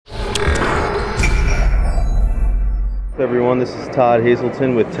Everyone, this is Todd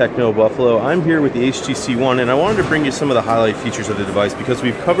Hazelton with Techno Buffalo. I'm here with the HTC One, and I wanted to bring you some of the highlight features of the device because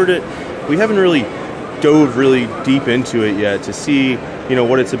we've covered it. We haven't really dove really deep into it yet to see,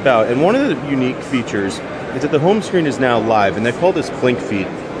 what it's about. And one of the unique features is that the home screen is now live, and they call this Blinkfeed.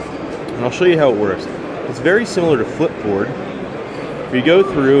 And I'll show you how it works. It's very similar to Flipboard. You go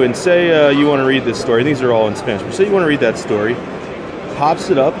through and say you want to read this story. These are all in Spanish, but say you want to read that story. Pops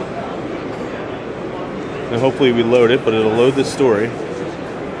it up. And hopefully we load it, but it'll load the story.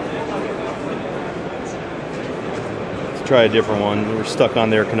 Let's try a different one. We're stuck on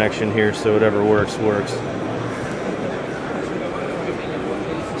their connection here, so whatever works, works.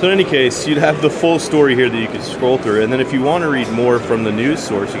 So in any case, you'd have the full story here that you could scroll through, and then if you want to read more from the news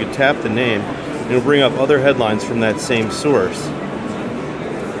source, you could tap the name, and it'll bring up other headlines from that same source.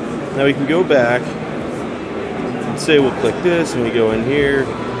 Now we can go back and say we'll click this, and we go in here.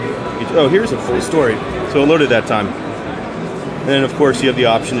 Oh, here's a full story. So it loaded that time. And then of course you have the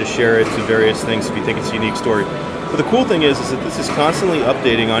option to share it to various things if you think it's a unique story. But the cool thing is that this is constantly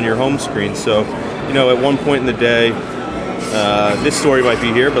updating on your home screen. So, at one point in the day, this story might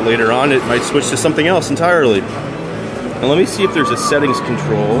be here, but later on it might switch to something else entirely. And let me see if there's a settings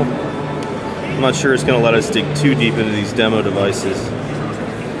control. I'm not sure it's going to let us dig too deep into these demo devices.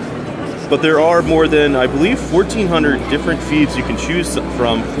 But there are more than, I believe, 1,400 different feeds you can choose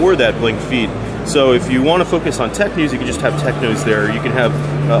from for that Blink feed. So if you want to focus on tech news, you can just have tech news there. You can have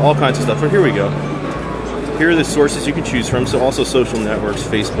all kinds of stuff. But here we go. Here are the sources you can choose from. So also social networks,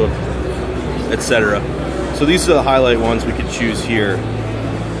 Facebook, etc. So these are the highlight ones we could choose here.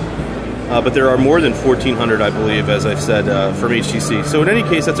 But there are more than 1,400, I believe, as I've said, from HTC. So in any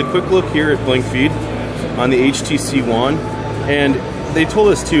case, that's a quick look here at Blink feed on the HTC One. And they told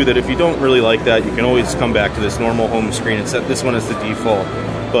us too that if you don't really like that, you can always come back to this normal home screen and set this one as the default.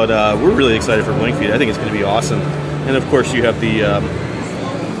 But we're really excited for Blinkfeed. I think it's going to be awesome. And of course you have the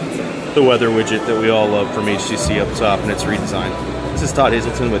weather widget that we all love from HTC up top, and its redesigned. This is Todd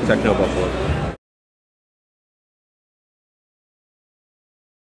Hazelton with Techno Buffalo.